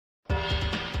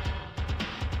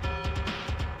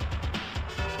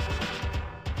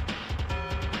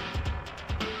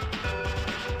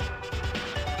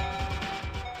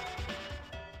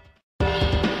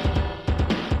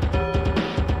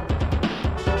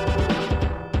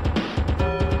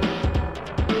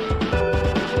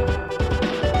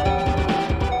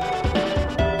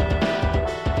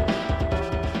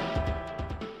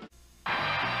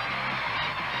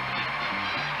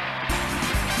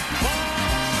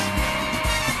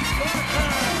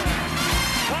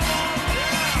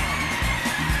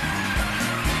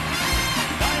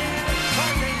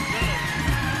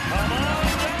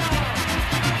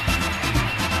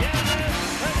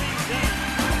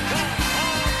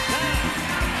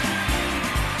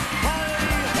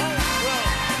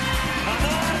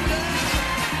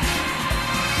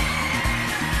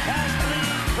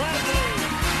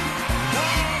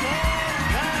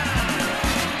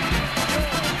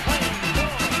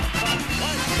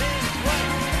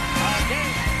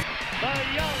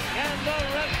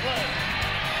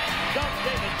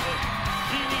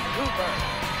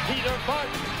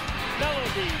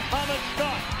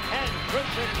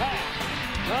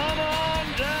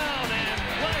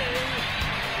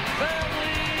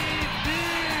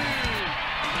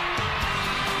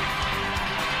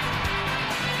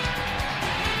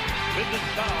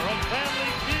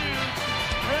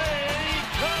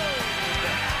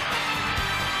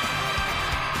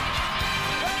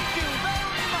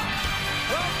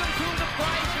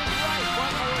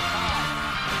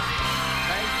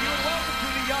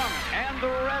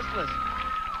Restless.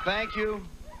 Thank you.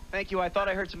 Thank you. I thought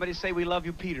I heard somebody say we love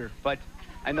you, Peter, but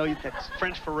I know that's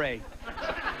French for Ray.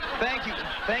 Thank you.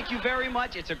 Thank you very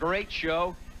much. It's a great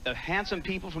show. The handsome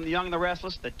people from The Young and the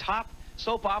Restless, the top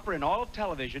soap opera in all of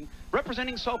television,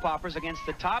 representing soap operas against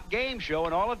the top game show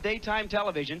in all of daytime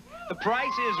television. The Price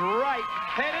is Right,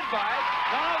 headed by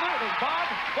none other than Bob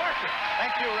Barker.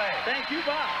 Thank you, Ray. Thank you,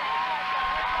 Bob.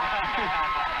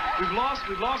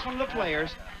 We've lost one of the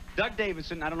players. Doug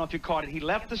Davidson, I don't know if you caught it, he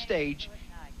left the stage.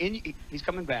 He's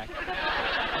coming back.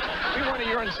 We want a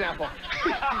urine sample.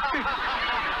 We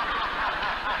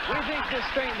think this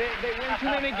thing, they win too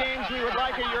many games, we would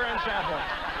like a urine sample.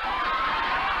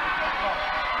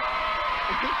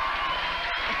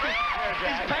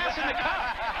 He's passing the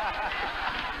cup.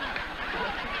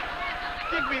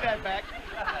 Give me that back.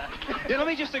 Yeah, let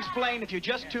me just explain, if you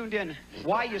just tuned in,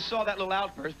 why you saw that little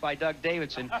outburst by Doug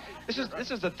Davidson. This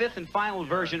is the fifth and final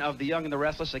version of The Young and the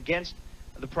Restless against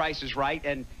The Price is Right,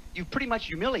 and you've pretty much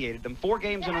humiliated them 4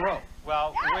 games in a row.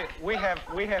 Well, we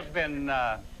have been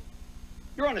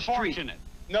You're on a streak. fortunate.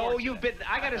 No, you've been,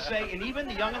 I gotta say, and even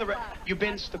The Young and the you've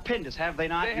been stupendous, have they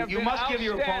not? They have you been must give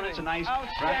your opponents a nice, right?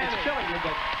 outstanding. It's killing you,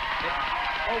 but,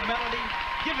 oh, Melody,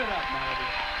 give it up, Melody.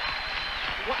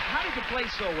 How did you play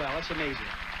so well? That's amazing.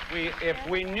 If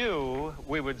we knew,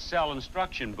 we would sell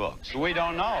instruction books. We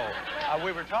don't know.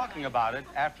 We were talking about it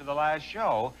after the last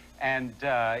show, and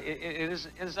it is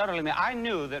utterly... I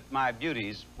knew that my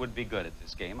beauties would be good at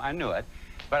this game. I knew it.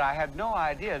 But I had no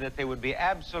idea that they would be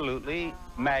absolutely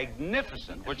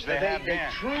magnificent, which they have been. They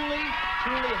truly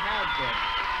have been.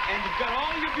 And you've got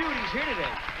all your beauties here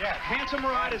today. Yes. Handsome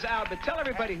Rod is out, but tell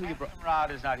everybody who you brought.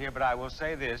 Rod is not here, but I will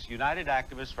say this. United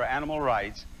Activists for Animal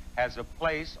Rights has a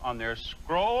place on their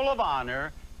scroll of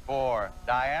honor for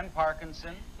Diane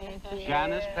Parkinson,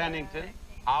 Janice Pennington,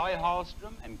 Holly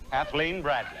Hallstrom, and Kathleen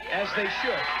Bradley. As they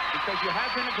should, because you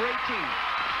have been a great team.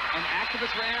 And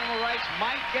Activists for Animal Rights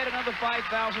might get another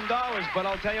 $5,000, but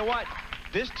I'll tell you what,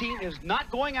 this team is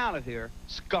not going out of here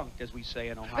skunked, as we say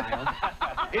in Ohio.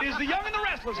 It is The Young and the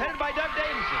Restless, headed by Doug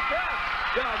Davidson. Yes.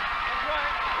 Doug. That's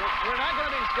right. We're not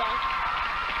going to be skunked.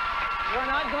 We're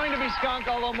not going to be skunked,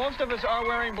 although most of us are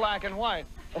wearing black and white.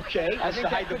 Okay, that's to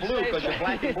hide the blue, because you're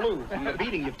black and blue from the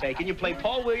beating you've taken. You play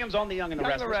Paul Williams on The Young and the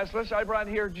Restless. Young and the Restless. I brought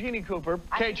here Jeannie Cooper,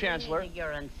 Kay Chancellor. I need a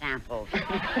urine sample. We're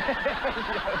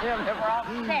all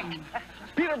sick.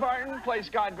 Peter Barton plays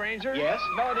Scott Granger. Yes.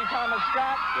 Melody Thomas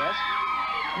Scott. Yes.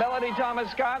 Melody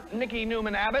Thomas Scott. Nikki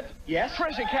Newman Abbott. Yes.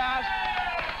 Tricia Cass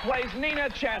plays Nina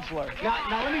Chancellor.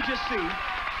 Now let me just see.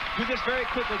 Do this very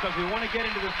quickly because we want to get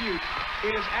into the feud.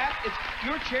 It's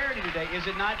your charity today, is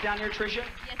it not, down here, Tricia? Yes,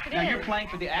 it is. Now, you're playing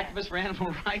for the Activists for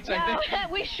Animal Rights, I think? No,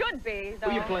 we should be, though.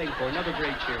 Who are you playing for? Another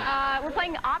great charity. We're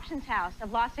playing the Options House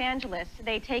of Los Angeles.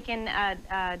 They take in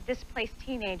displaced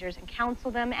teenagers and counsel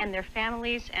them and their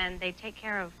families, and they take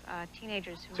care of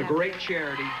teenagers who It's a great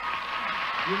charity.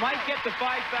 You might get the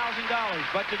 $5,000,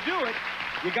 but to do it,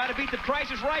 you got to beat The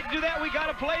Price is Right. To do that, we got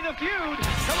to play the feud.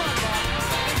 Come on, Bob.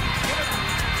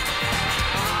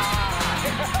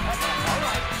 All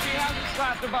right. She hasn't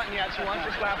slapped the button yet. She wants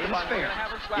to slap the button. Fair. We're going to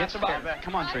have her slap It's the fair. button.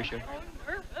 Come on, Tricia.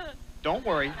 Don't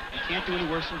worry. You can't do any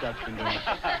worse than Doug's been doing.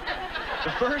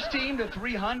 The first team to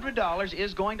 $300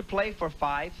 is going to play for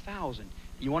 $5,000.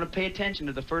 You want to pay attention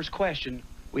to the first question.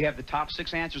 We have the top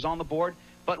 6 answers on the board,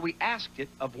 but we asked it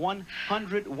of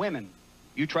 100 women.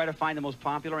 You try to find the most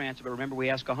popular answer, but remember, we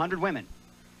ask 100 women.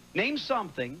 Name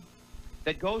something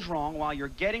that goes wrong while you're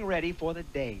getting ready for the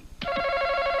day.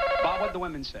 Bob, what'd the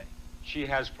women say? She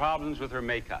has problems with her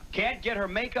makeup. Can't get her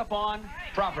makeup on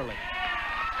properly.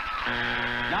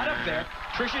 Not up there.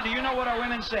 Tricia, do you know what our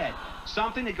women said?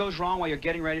 Something that goes wrong while you're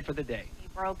getting ready for the day. He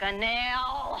broke a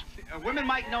nail. Women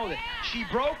might know that. She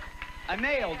broke a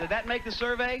nail. Did that make the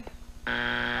survey?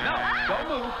 No. Don't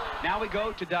move. Now we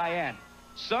go to Diane.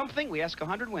 Something, we ask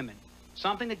 100 women,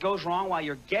 something that goes wrong while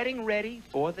you're getting ready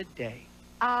for the day.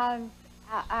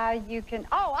 You can...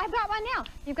 Oh, I've got one now.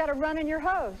 You've got a run in your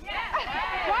hose. Yeah.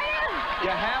 You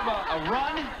have a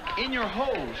run in your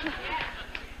hose.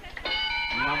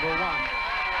 Number 1.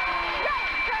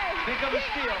 Think of a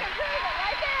steal.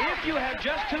 If you have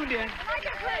just tuned in,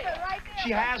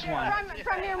 she has one.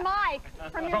 From your mic.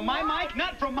 From my mic?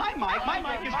 Not from my mic. My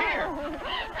mic is here.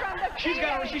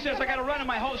 She says, I got to run in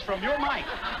my hose from your mic.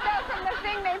 No, from the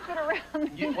thing they put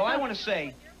around. Well, I want to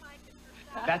say,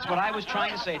 that's what I was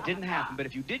trying to say. It didn't happen. But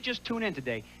if you did just tune in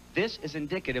today, this is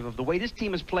indicative of the way this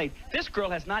team has played. This girl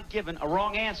has not given a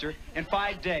wrong answer in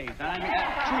 5 days. And I mean,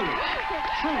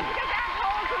 truly.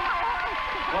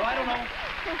 Well, I don't know.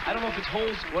 I don't know if it's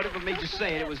holes, whatever made you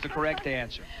say it, it was the correct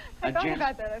answer. I thought Janice,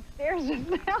 about that upstairs just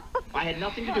now. I had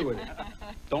nothing to do with it.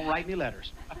 Don't write me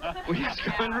letters. We ask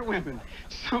 100 women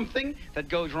something that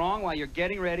goes wrong while you're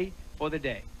getting ready for the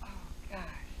day. Oh, gosh.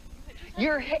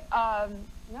 Your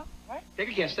no, what? Take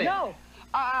a guess. Say No,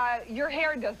 your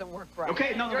hair doesn't work right.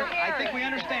 Okay, no, Your I hair- think we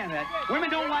understand that. Women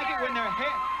don't like it when their hair...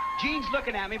 Jean's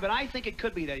looking at me, but I think it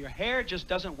could be that your hair just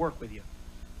doesn't work with you.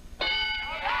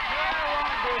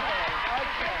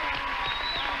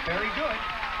 Very good.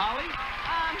 Holly?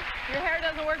 Your hair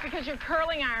doesn't work because your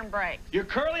curling iron breaks. Your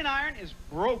curling iron is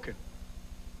broken.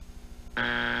 Come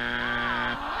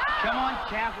on,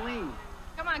 Kathleen.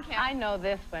 Come on, Ken. I know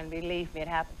this one. Believe me, it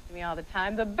happens to me all the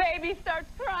time. The baby starts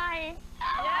crying.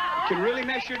 It can really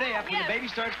mess your day up when the baby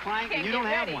starts crying and Can't you don't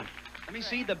get have ready. one. Let me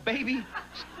see, the baby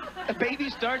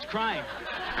starts crying.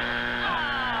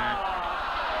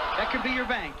 That could be your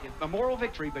bank. It's a moral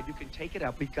victory, but you can take it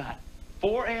up. We've got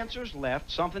 4 answers left.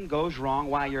 Something goes wrong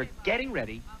while you're getting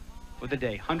ready for the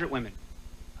day. 100 women.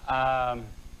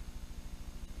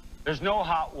 There's no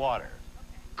hot water.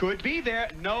 Could be there.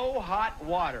 No hot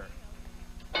water.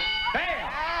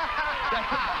 Bam!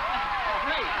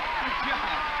 Great. Good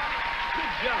job.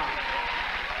 Good job.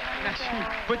 Now,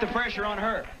 put the pressure on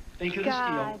her. Think of the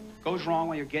God. steal. Goes wrong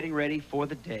while you're getting ready for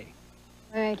the day.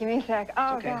 Wait, give me a sec.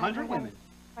 Oh, Okay, God. 100 women.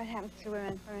 What happens to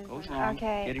women? Goes wrong.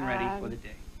 Okay. Getting ready for the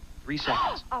day. 3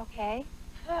 seconds. Okay.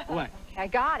 What? Okay, I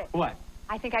got it. What?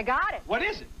 I think I got it. What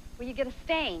is it? Well, you get a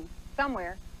stain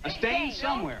somewhere. A stain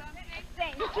somewhere.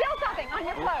 Stain. You spill something on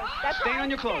your clothes. That's Stain all. on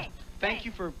your clothes. Stain. Thank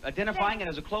you for identifying it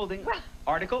as a clothing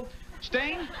article.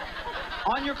 Stain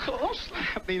on your clothes. Don't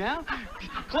slap me now.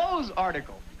 Clothes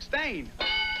article. Stain.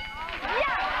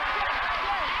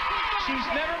 She's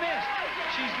never missed.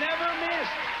 She's never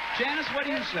missed. Janice, what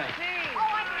do you say?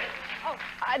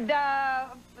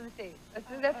 Let's see.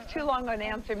 That's too long an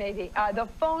answer, maybe. The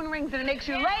phone rings and it makes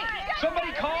you late.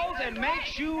 Somebody calls and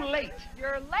makes you late.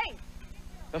 You're late.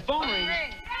 The phone rings.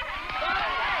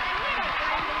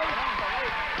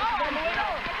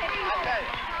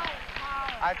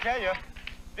 I tell you,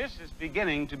 this is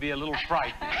beginning to be a little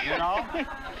frightening, you know?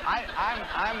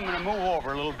 I'm going to move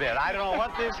over a little bit. I don't know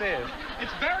what this is.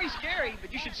 It's very scary,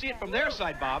 but you should see it from their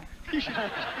side, Bob. You should.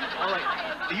 All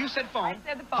right. You said phone. I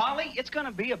said the phone. Holly, it's going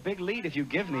to be a big lead if you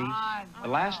give me the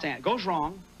last answer. Goes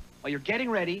wrong while you're getting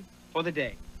ready for the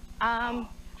day.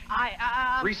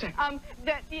 3 seconds.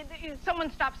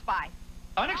 Someone stops by.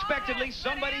 Unexpectedly,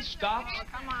 somebody stops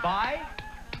by.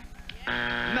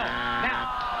 No.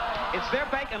 Now, it's their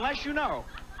bank unless you know.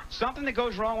 Something that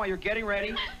goes wrong while you're getting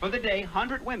ready for the day.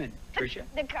 100 women. Tricia?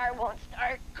 The car won't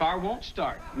start. Car won't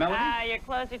start. Melody? Your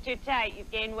clothes are too tight. You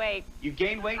gain weight. You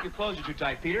gain weight, your clothes are too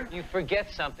tight. Peter? You forget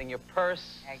something, your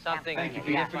purse, something. Thank you,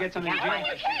 Peter. Forget something. Ray,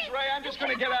 I'm just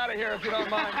going to get out of here if you don't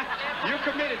mind. You're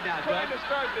committed now, Trying Doug. to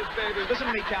start this, baby. Listen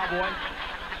to me, Cowboy.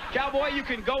 Cowboy, you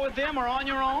can go with them or on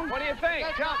your own. What do you think?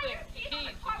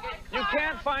 You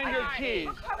can't find your keys.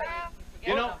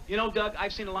 You know, Doug,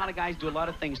 I've seen a lot of guys do a lot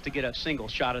of things to get a single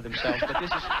shot of themselves, but this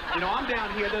is, I'm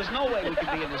down here. There's no way we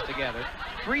can be in this together.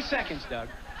 3 seconds, Doug.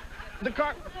 The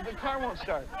car won't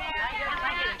start.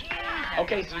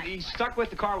 Okay, so he's stuck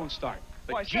with the car won't start.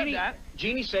 But Well, I said that.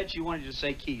 Jeannie said she wanted you to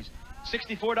say keys.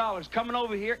 $64 coming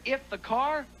over here if the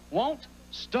car won't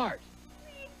start.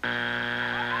 The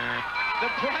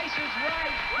price is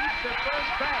right. Keep the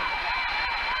first bag.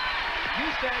 You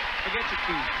said forget your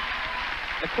keys.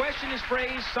 The question is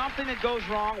phrased, something that goes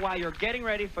wrong while you're getting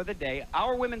ready for the day.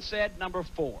 Our women said number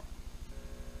 4.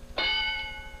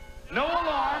 No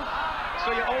alarm,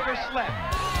 so you overslept.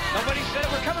 Nobody said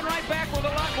it. We're coming right back with a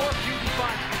lot more Feud and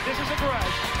fun. This is a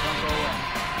grudge. Don't go away.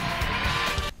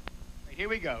 Here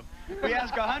we go. We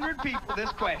ask 100 people this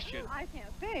question. I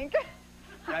can't think.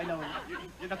 I know.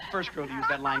 You're not the first girl to use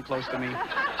that line close to me.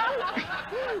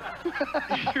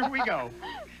 Here we go.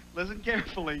 Listen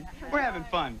carefully. We're having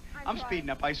fun. I'm speeding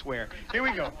up, I swear. Here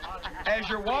we go. As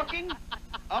you're walking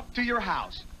up to your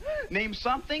house, name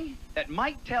something that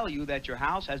might tell you that your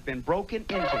house has been broken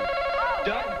into.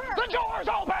 Doug? The door's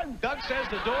open! Doug says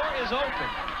the door is open.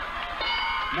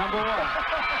 Number 1.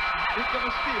 Who's going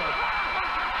to steal?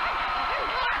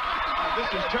 This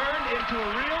has turned into a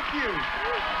real feud.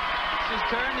 This has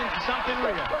turned into something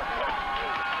real.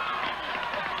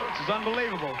 This is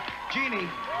unbelievable. Jeannie,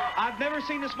 I've never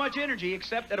seen this much energy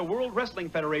except at a World Wrestling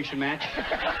Federation match.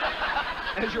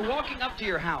 As you're walking up to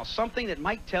your house, something that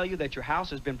might tell you that your house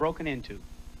has been broken into.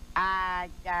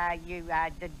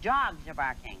 The dogs are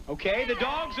barking. Okay, the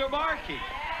dogs are barking.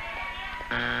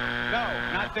 No,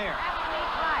 not there.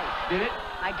 Right. Did it?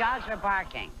 My dogs are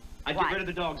barking. I'd get rid of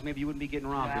the dogs. Maybe you wouldn't be getting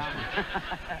robbed this time.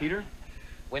 Peter?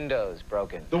 Windows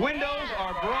broken. The windows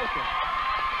are broken.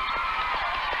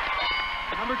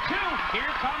 Number 2, here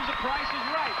comes The Price is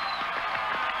Right.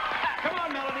 Come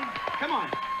on, Melody. Come on.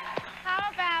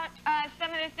 How about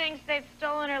some of the things they've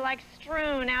stolen are like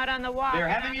strewn out on the walk? They're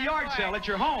having a yard sale at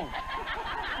your home.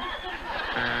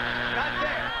 Not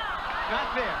there.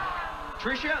 Not there.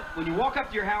 Tricia, when you walk up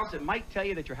to your house, it might tell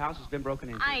you that your house has been broken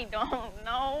into. I don't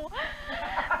know.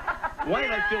 Why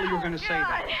did I feel you were going to say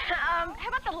that? How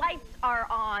about the lights are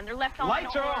on? They're left on.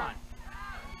 Lights are on.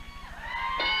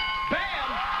 Bam!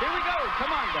 Here we go.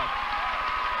 Come on, Doug.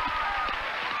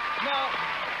 Now,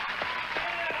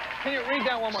 can you read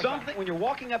that one more time? When you're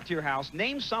walking up to your house,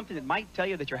 name something that might tell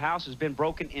you that your house has been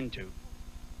broken into.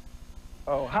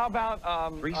 Oh, how about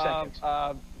 3 seconds.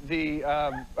 The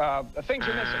things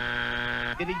you're missing?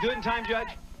 Did he do it in time, Judge?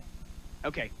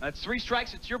 Okay, that's 3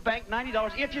 strikes. It's your bank,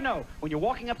 $90. If you know, when you're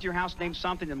walking up to your house, name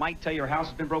something that might tell you your house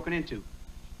has been broken into.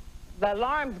 The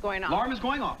alarm's going off. Alarm is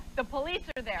going off. The police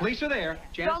are there. Police are there.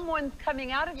 Janice? Someone's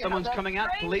coming out of your Someone's house. coming out.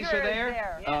 Police are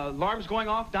there. Alarm's going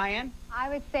off. Diane? I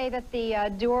would say that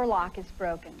the door lock is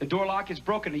broken. The door lock is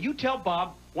broken. Now, you tell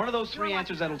Bob one of those 3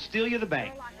 answers that'll steal you the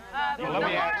bank. Well, let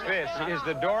me ask this. Is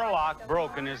the door lock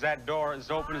broken? Is that door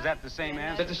is open? Is that the same Is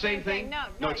answer? that the same thing?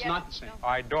 No, it's not the same. All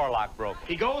right, door lock broken.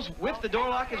 He goes with the door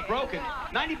lock is broken.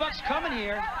 $90 coming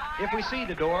here if we see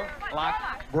the door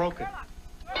lock broken.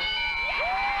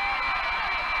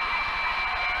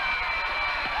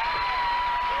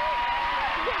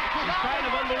 This is kind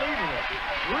of unbelievable.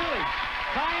 Really,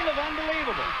 kind of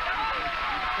unbelievable.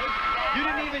 You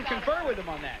didn't even confer with him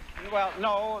on that. Well,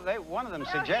 no, one of them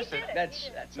suggested. That's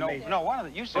amazing. No, one of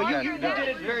them. You Well, suggested. you did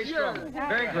it very strongly.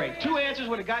 Very great. 2 answers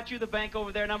would have got you the bank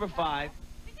over there, number 5.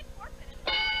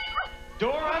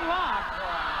 Door unlocked.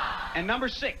 And number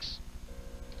 6.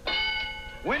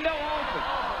 Window open.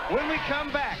 When we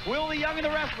come back, will the Young and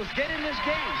the Restless get in this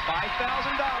game?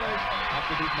 $5,000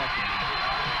 after these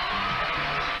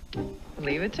messages.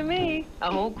 Leave it to me.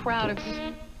 A whole crowd of...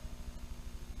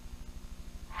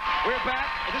 We're back.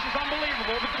 This is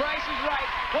unbelievable. The Price is Right.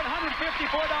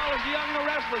 $154. The Young and the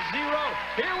Restless. 0.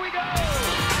 Here we go.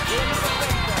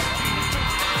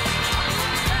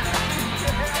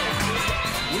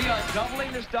 We are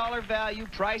doubling this dollar value.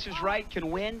 Price is Right can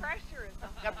win.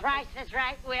 The Price is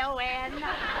Right will win.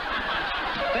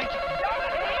 Thank you.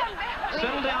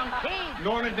 Settle down.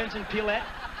 Norman Vincent Pilette.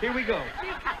 Here we go.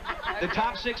 The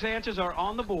top 6 answers are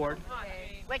on the board.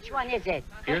 Which one is it?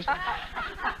 Here's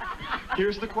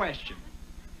the question.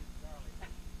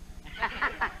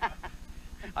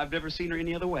 I've never seen her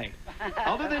any other way.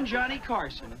 Other than Johnny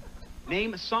Carson,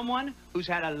 name someone who's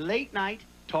had a late night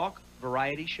talk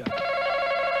variety show.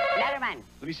 Letterman.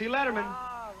 Let me see Letterman.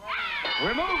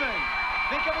 We're moving.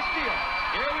 Think of a steal.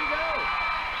 Here we go.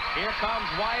 Here comes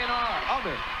Y&R.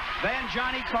 Other than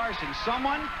Johnny Carson,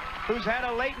 someone who's had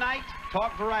a late night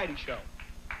talk variety show.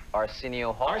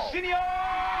 Arsenio Hall. Arsenio Hall.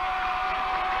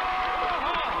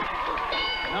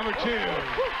 Number 2.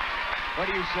 What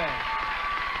do you say?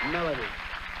 Melody.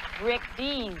 Rick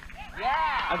Dees.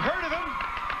 Yeah. I've heard of him.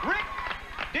 Rick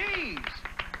Dees.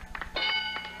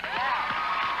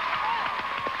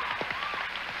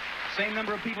 Same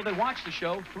number of people that watch the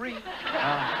show, 3.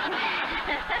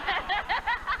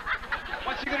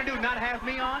 What's he going to do, not have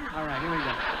me on? All right, here we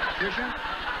go. Tricia?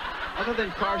 Other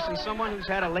than Carson, someone who's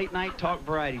had a late night talk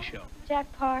variety show. Jack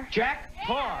Parr. Jack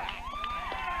Parr.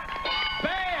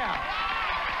 Bam!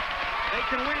 They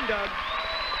can win, Doug.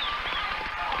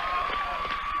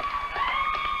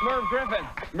 Merv Griffin.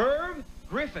 Merv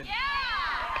Griffin.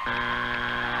 Yeah!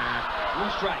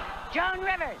 1 strike. Joan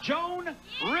Rivers. Joan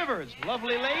Rivers.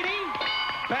 Lovely lady.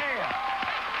 Bam!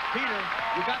 Peter,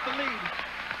 you got the lead.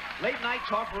 Late night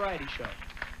talk variety show.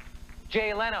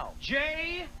 Jay Leno.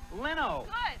 Jay Leno.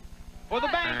 Good. For the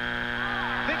bank.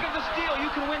 Think of the steal. You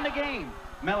can win the game.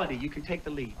 Melody, you can take the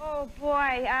lead. Oh,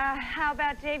 boy. How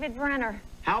about David Brenner?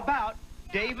 How about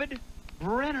David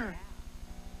Brenner?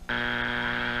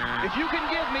 If you can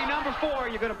give me number 4,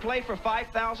 you're going to play for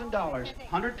 $5,000.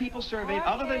 100 people surveyed,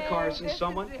 other than Carson,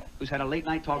 someone who's had a late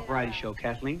night talk variety show.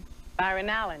 Kathleen? Byron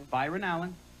Allen. Byron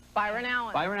Allen. Byron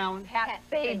Allen. Byron Allen. Pat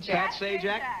Sajak. Pat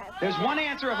Sajak. There's 1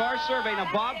 answer of our survey. Now,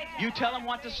 Bob, you tell him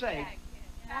what to say.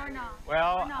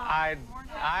 Well,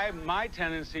 my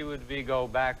tendency would be go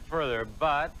back further,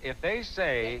 but if they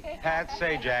say Pat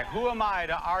Sajak, who am I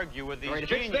to argue with these Right, if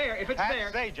geniuses? it's there,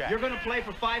 Pat Sajak. you're going to play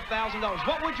for $5,000.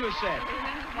 What would you have said?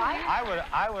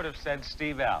 I would have said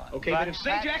Steve Allen. Okay, but if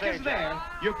Sajak is there,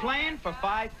 you're playing for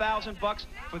 $5,000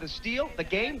 for the steal, the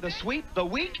game, the sweep, the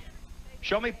week.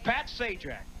 Show me Pat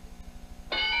Sajak.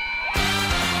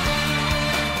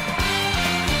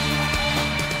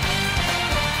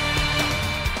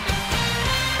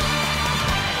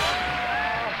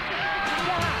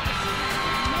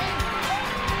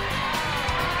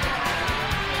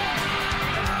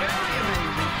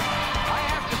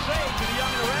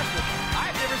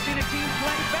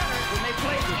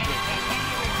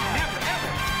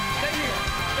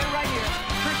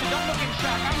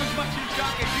 shock. I'm as much in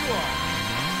shock as you are.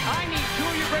 I need two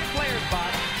of your great players,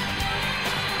 Bob.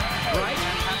 Right?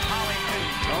 And Holly,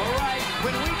 too. All right.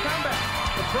 When we come back,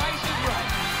 The Price is Right.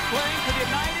 Playing for the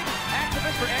United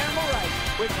Activists for Animal Rights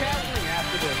with Kathleen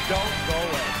after this. Don't go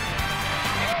away.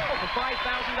 For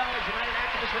 $5,000, United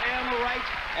Activists for Animal Rights.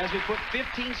 As we put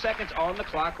 15 seconds on the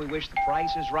clock, we wish The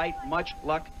Price is Right. Much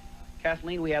luck.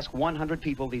 Kathleen, we ask 100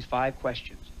 people these 5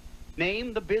 questions.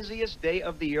 Name the busiest day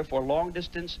of the year for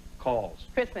long-distance calls.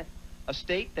 Christmas. A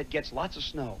state that gets lots of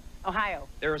snow. Ohio.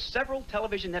 There are several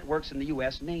television networks in the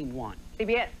U.S. Name one.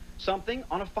 CBS. Something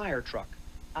on a fire truck.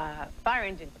 Fire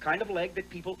engine. A kind of leg that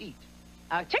people eat.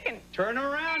 Chicken. Turn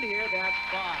around here. That's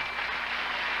 5.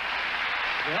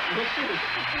 Well, we'll see.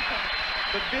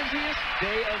 The busiest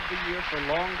day of the year for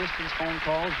long-distance phone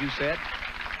calls, you said?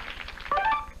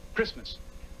 Christmas.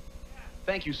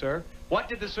 Thank you, sir. What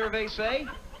did the survey say?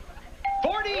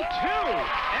 42!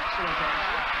 Excellent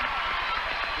answer.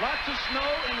 Lots of snow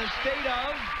in the state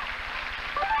of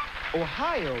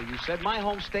Ohio, you said. My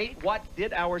home state. What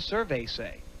did our survey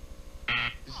say?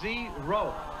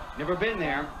 0. Never been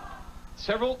there.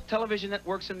 Several television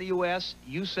networks in the U.S.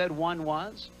 You said one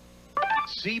was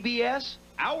CBS.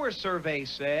 Our survey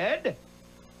said,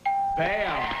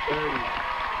 bam, 30.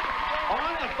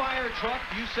 On a fire truck,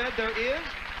 you said there is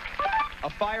a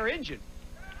fire engine.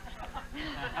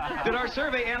 Did our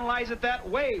survey analyze it that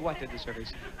way? What did the survey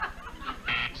say?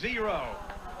 0.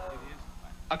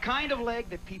 A kind of leg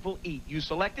that people eat. You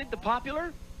selected the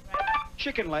popular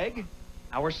chicken leg.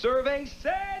 Our survey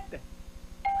said 53,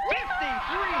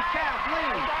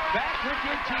 Kathleen. Back with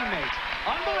your teammates.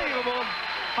 Unbelievable.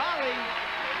 Holly,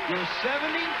 you're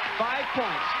 75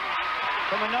 points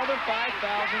from another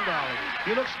 $5,000.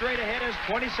 You look straight ahead as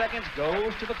 20 seconds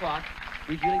goes to the clock,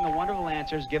 revealing the wonderful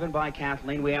answers given by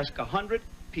Kathleen. We ask 100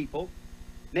 people.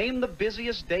 Name the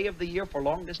busiest day of the year for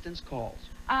long-distance calls.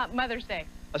 Mother's Day.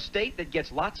 A state that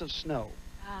gets lots of snow.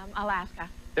 Alaska.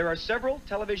 There are several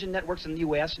television networks in the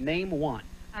U.S. Name one.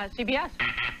 CBS.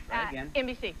 Try again.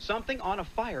 NBC. Something on a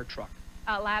fire truck.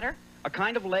 Ladder. A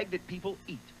kind of leg that people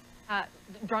eat.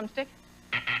 Drumstick.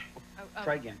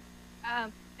 Try again.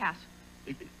 Pass.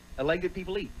 A leg that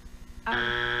people eat.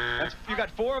 You got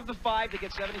 4 of the 5 to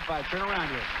get 75. Turn around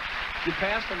here. You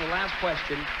passed on the last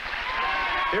question.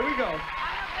 Here we go. I'm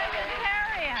a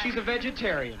vegetarian. She's a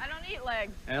vegetarian. I don't eat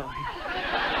legs. Well,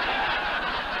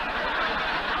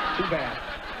 too bad.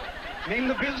 Name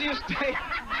the busiest day.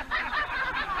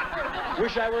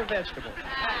 Wish I were a vegetable.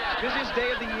 Busiest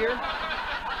day of the year.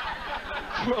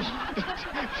 Well,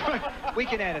 we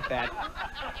can edit that.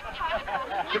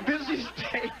 The busiest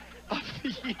day of the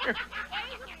year.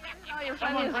 Oh, your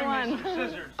funniest one.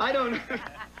 Scissors. I don't know.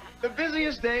 The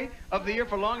busiest day of the year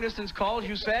for long-distance calls,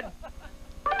 you said?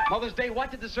 Mother's Day.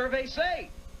 What did the survey say?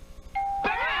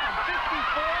 Bam!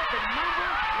 54, the number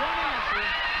one answer,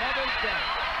 Mother's Day.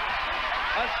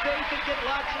 A state that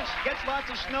gets lots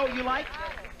of snow. You like?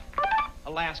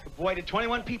 Alaska. Boy, did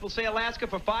 21 people say Alaska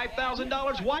for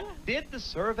 $5,000. What did the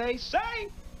survey say?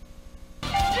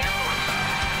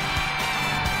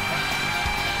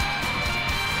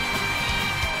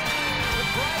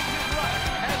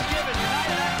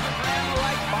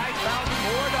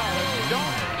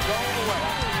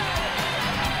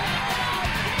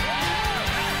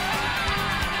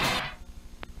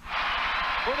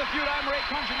 For the Feud, I'm Ray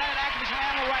Combs, United Activists for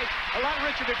Animal Rights. A lot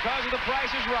richer because of The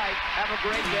Price is Right. Have a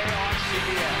great day on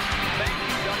CBS. Thank you,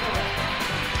 Dr.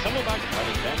 Some of our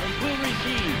colored families will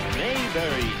receive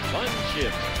Mayberry Fun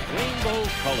Chips. Rainbow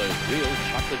colored real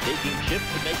chocolate baking chips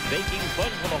that make baking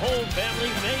fun for the whole family.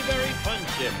 Mayberry Fun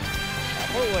Chips.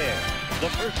 Tupperware.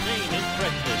 The first name in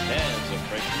freshness has a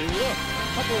fresh new look.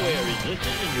 Tupperware is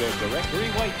listed in your directory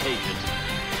white pages.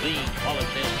 Clean, polish,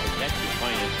 and protect your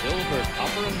finest silver,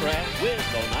 copper, and brass with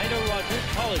Oneida Rogers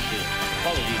polishes.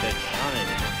 Quality that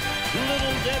shines.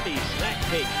 Little Debbie snack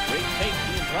cake. Great cake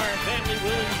the entire family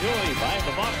will enjoy. Buy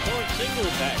the box or single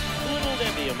pack. Little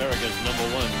Debbie, America's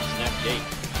 #1 snack cake.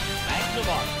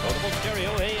 Magnavox portable stereo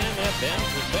AM FM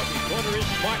cassette recorder is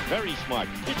smart, very smart.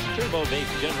 Its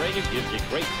turbo-based generator gives you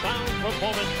great sound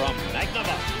performance from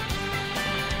Magnavox.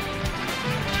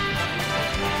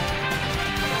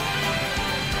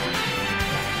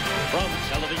 From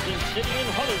Television City in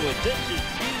Hollywood, this is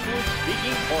Gene Wood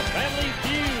speaking for Family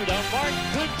Feud, a Mark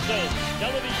Goodson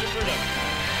television production.